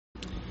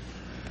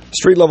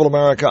Street Level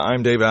America,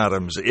 I'm Dave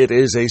Adams. It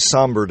is a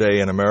somber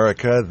day in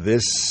America.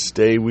 This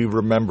day we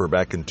remember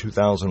back in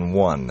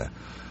 2001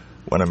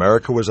 when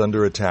America was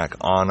under attack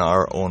on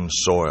our own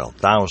soil.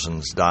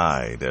 Thousands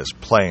died as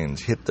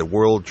planes hit the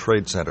World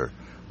Trade Center,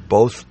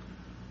 both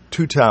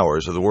two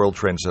towers of the World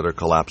Trade Center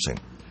collapsing.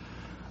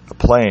 A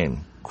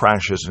plane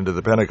crashes into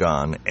the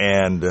Pentagon,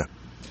 and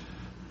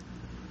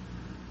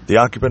the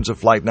occupants of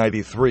Flight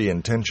 93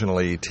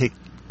 intentionally take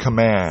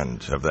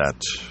command of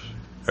that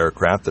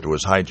aircraft that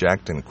was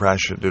hijacked and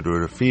crashed into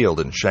a field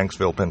in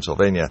Shanksville,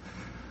 Pennsylvania,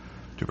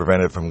 to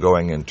prevent it from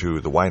going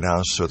into the White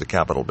House or the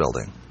Capitol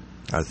building.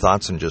 Our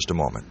thoughts in just a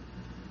moment.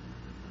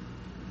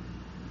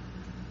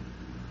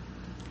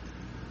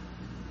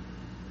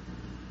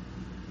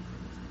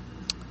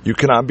 You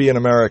cannot be an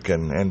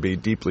American and be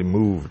deeply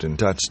moved and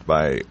touched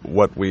by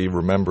what we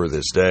remember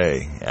this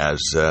day as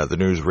the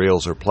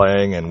newsreels are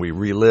playing and we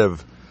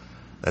relive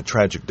that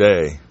tragic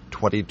day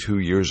 22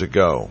 years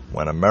ago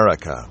when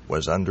America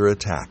was under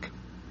attack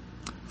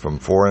from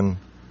foreign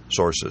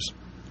sources.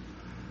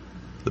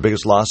 The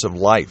biggest loss of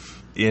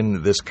life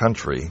in this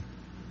country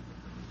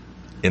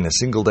in a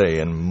single day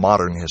in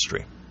modern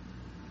history.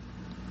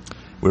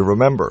 We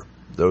remember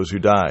those who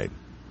died.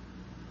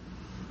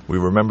 We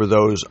remember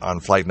those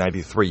on Flight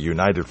 93,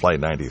 United Flight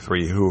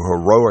 93, who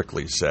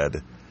heroically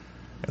said,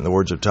 in the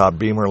words of Todd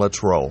Beamer,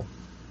 "Let's roll."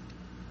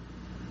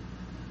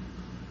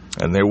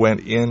 And they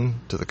went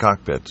into the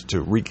cockpit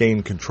to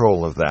regain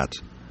control of that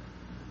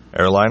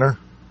airliner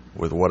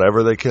with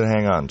whatever they could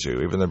hang on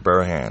to, even their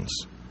bare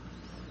hands.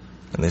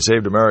 And they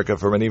saved America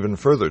from an even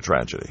further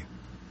tragedy.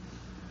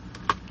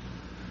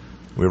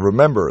 We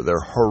remember their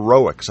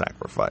heroic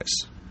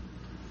sacrifice.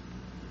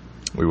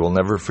 We will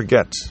never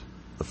forget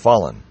the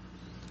fallen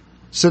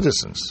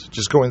citizens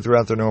just going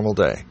throughout their normal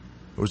day.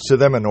 It was to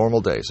them a normal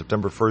day,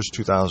 September 1st,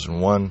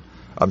 2001.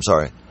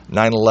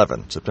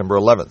 9/11, September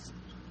 11th.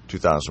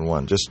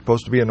 2001, just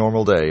supposed to be a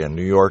normal day in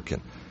New York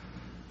and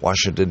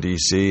Washington,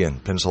 D.C.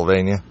 and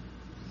Pennsylvania.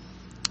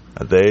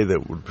 A day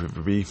that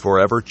would be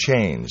forever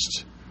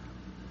changed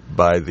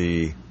by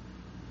the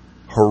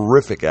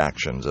horrific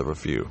actions of a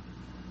few.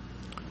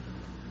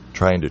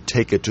 Trying to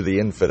take it to the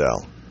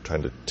infidel,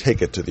 trying to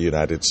take it to the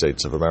United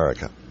States of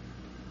America.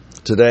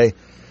 Today,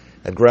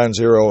 at Ground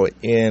Zero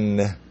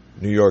in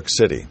New York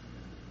City,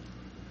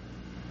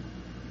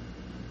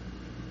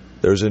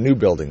 there's a new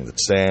building that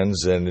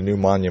stands and a new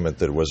monument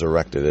that was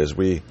erected as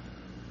we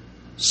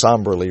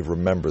somberly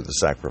remember the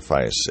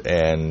sacrifice.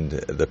 And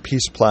the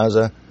Peace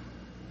Plaza,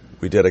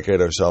 we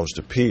dedicate ourselves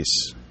to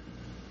peace.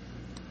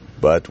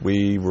 But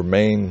we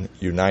remain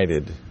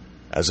united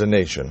as a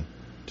nation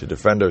to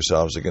defend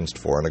ourselves against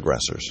foreign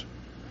aggressors.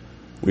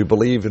 We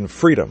believe in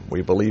freedom.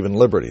 We believe in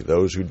liberty.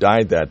 Those who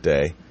died that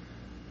day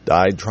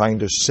died trying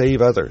to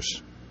save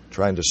others,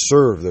 trying to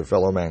serve their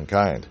fellow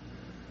mankind.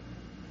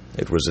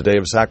 It was a day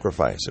of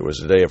sacrifice. It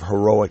was a day of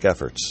heroic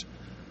efforts.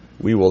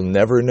 We will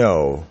never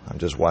know. I'm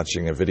just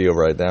watching a video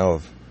right now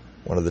of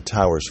one of the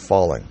towers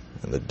falling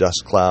in the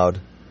dust cloud.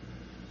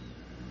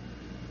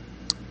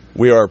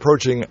 We are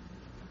approaching,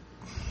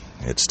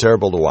 it's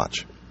terrible to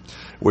watch.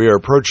 We are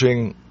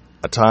approaching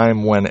a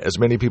time when as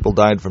many people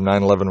died from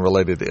 9/11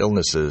 related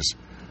illnesses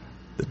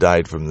that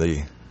died from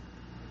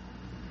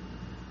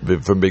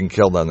being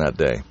killed on that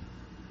day.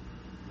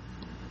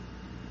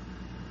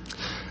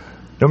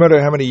 No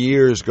matter how many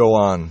years go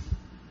on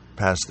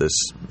past this,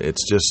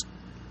 it's just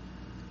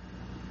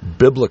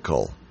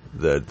biblical,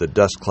 the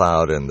dust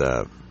cloud and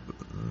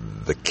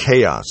the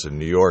chaos in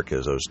New York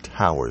as those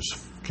towers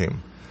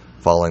came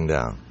falling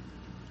down.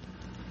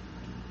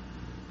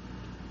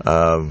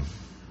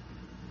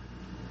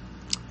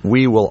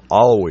 We will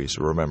always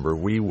remember,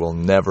 we will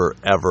never,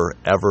 ever,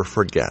 ever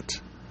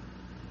forget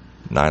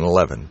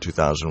 9/11,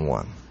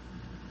 2001.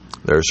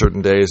 There are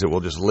certain days that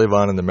will just live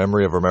on in the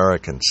memory of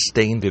Americans,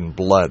 stained in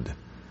blood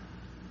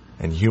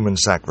and human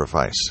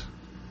sacrifice.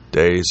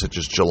 Days such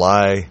as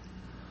July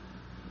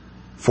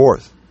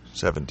 4th,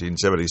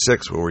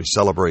 1776, where we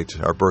celebrate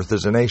our birth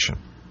as a nation.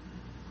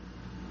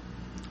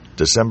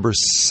 December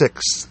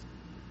 6th,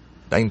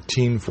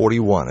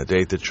 1941, a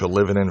date that shall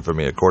live in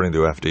infamy according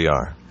to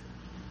FDR.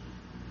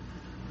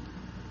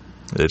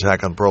 The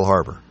attack on Pearl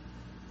Harbor,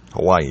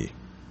 Hawaii.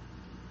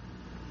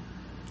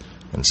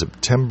 And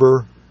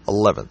September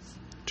 11th,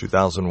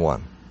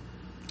 2001,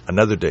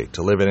 another date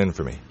to live in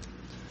infamy.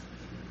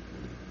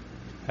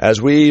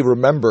 As we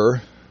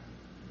remember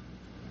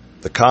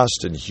the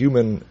cost in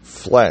human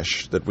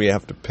flesh that we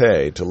have to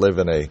pay to live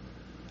in a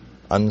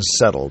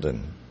unsettled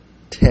and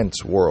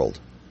tense world,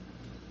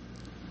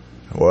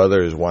 while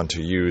others want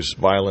to use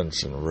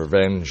violence and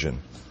revenge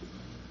and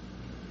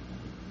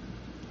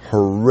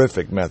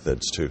horrific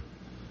methods to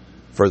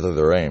further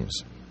their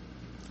aims,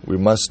 we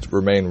must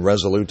remain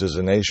resolute as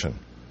a nation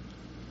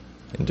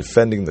in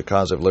defending the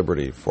cause of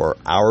liberty for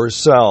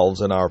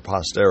ourselves and our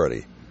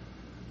posterity.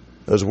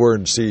 Those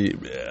words,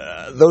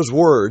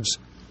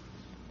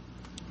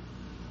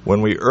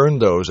 when we earn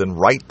those and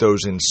write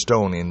those in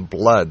stone, in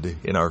blood,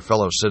 in our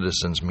fellow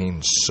citizens,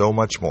 mean so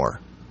much more.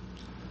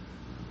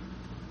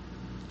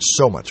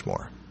 So much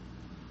more.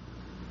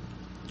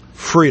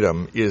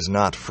 freedom is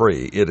not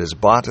free. It is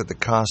bought at the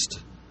cost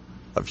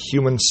of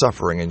human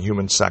suffering and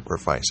human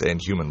sacrifice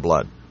and human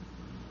blood.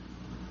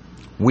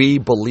 We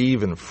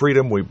believe in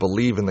freedom. We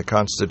believe in the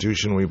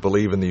Constitution. We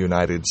believe in the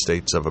United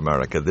States of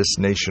America. This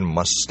nation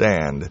must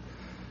stand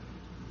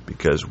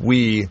because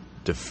we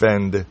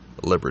defend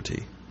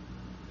liberty.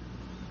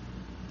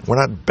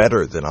 We're not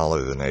better than all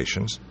other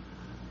nations,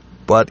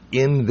 but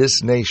in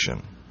this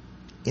nation,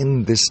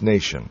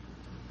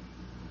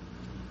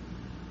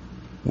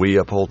 we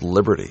uphold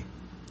liberty.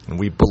 And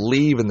we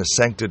believe in the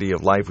sanctity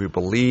of life. We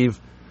believe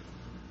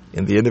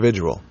in the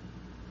individual.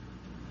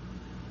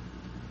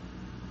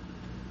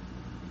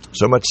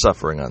 So much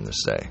suffering on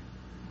this day.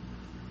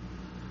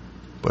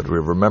 But we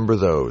remember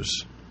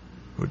those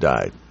who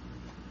died.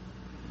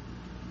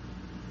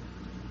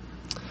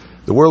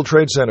 The World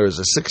Trade Center is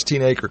a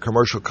 16-acre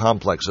commercial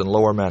complex in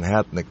Lower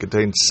Manhattan that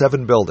contains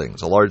 7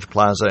 buildings, a large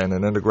plaza, and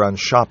an underground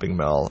shopping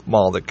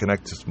mall that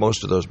connects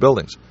most of those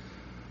buildings.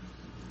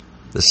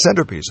 The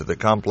centerpiece of the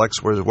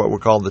complex was what were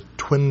called the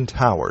Twin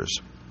Towers.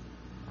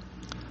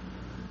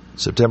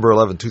 September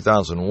 11,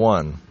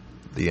 2001,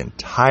 the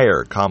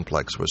entire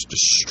complex was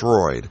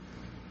destroyed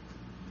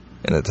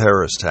in a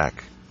terrorist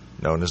attack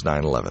known as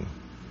 9/11.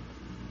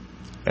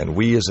 And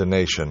we as a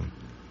nation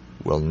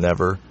will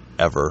never,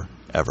 ever,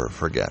 ever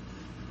forget.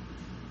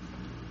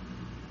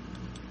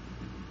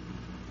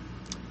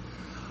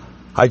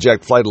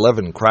 Hijacked Flight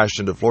 11 crashed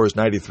into floors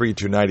 93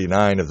 to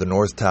 99 of the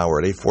North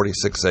Tower at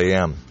 8:46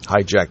 a.m.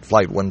 Hijacked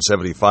Flight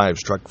 175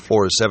 struck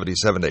floors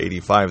 77 to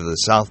 85 of the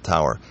South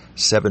Tower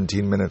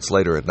 17 minutes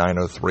later at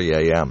 9:03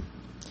 a.m.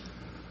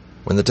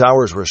 When the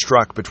towers were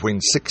struck, between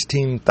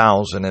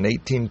 16,000 and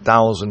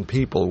 18,000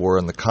 people were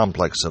in the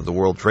complex of the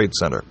World Trade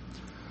Center.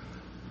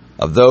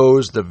 Of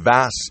those, the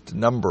vast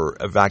number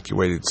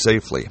evacuated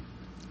safely.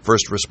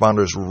 First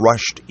responders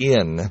rushed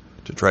in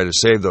to try to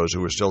save those who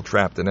were still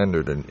trapped and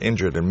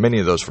injured, and many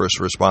of those first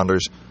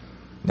responders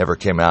never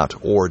came out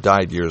or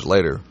died years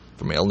later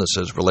from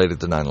illnesses related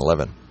to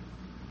 9/11.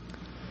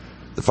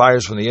 The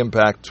fires from the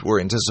impact were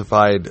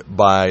intensified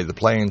by the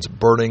plane's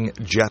burning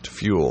jet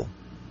fuel.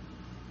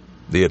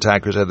 The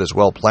attackers had this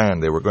well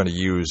planned. They were going to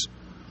use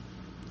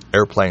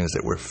airplanes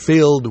that were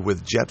filled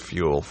with jet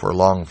fuel for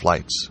long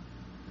flights.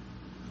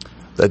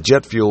 That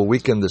jet fuel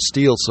weakened the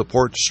steel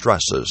support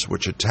trusses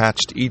which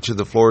attached each of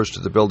the floors to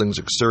the building's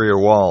exterior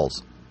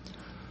walls.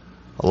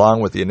 Along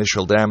with the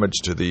initial damage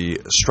to the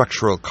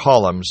structural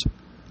columns,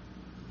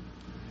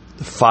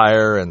 the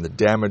fire and the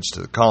damage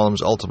to the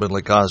columns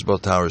ultimately caused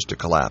both towers to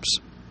collapse.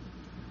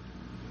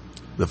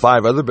 The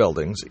 5 other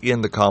buildings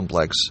in the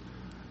complex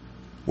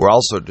were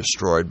also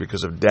destroyed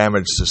because of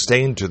damage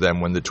sustained to them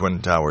when the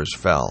Twin Towers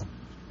fell.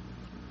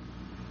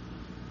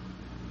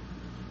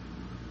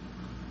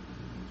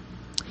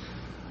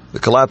 The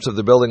collapse of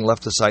the building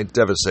left the site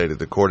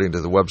devastated, according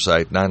to the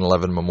website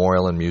 9/11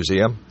 Memorial and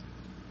Museum.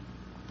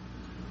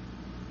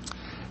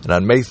 And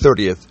on May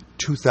 30th,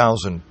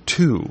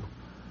 2002,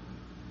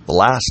 the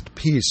last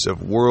piece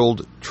of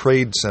World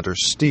Trade Center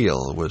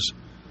steel was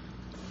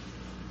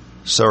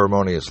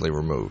ceremoniously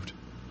removed.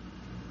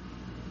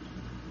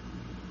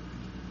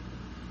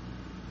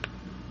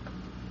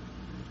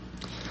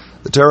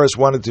 The terrorists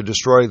wanted to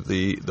destroy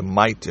the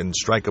might and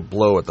strike a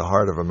blow at the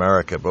heart of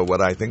America, but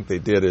what I think they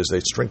did is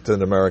they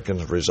strengthened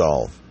Americans'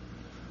 resolve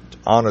to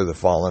honor the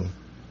fallen,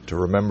 to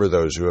remember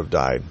those who have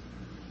died.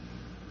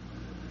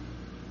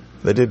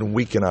 They didn't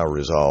weaken our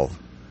resolve.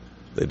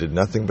 They did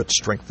nothing but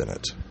strengthen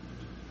it.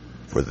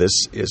 For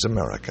this is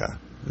America.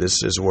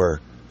 This is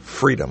where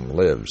freedom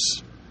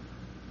lives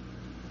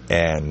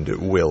and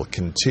will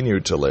continue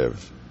to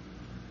live.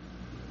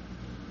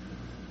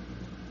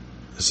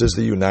 This is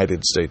the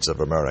United States of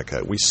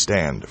America. We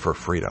stand for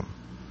freedom.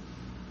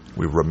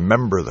 We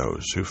remember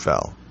those who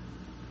fell,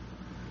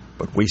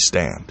 but we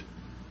stand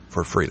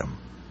for freedom.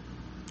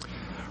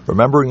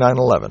 Remembering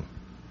 9/11.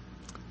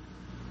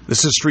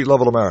 This is Street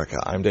Level America.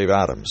 I'm Dave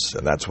Adams,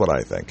 and that's what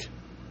I think.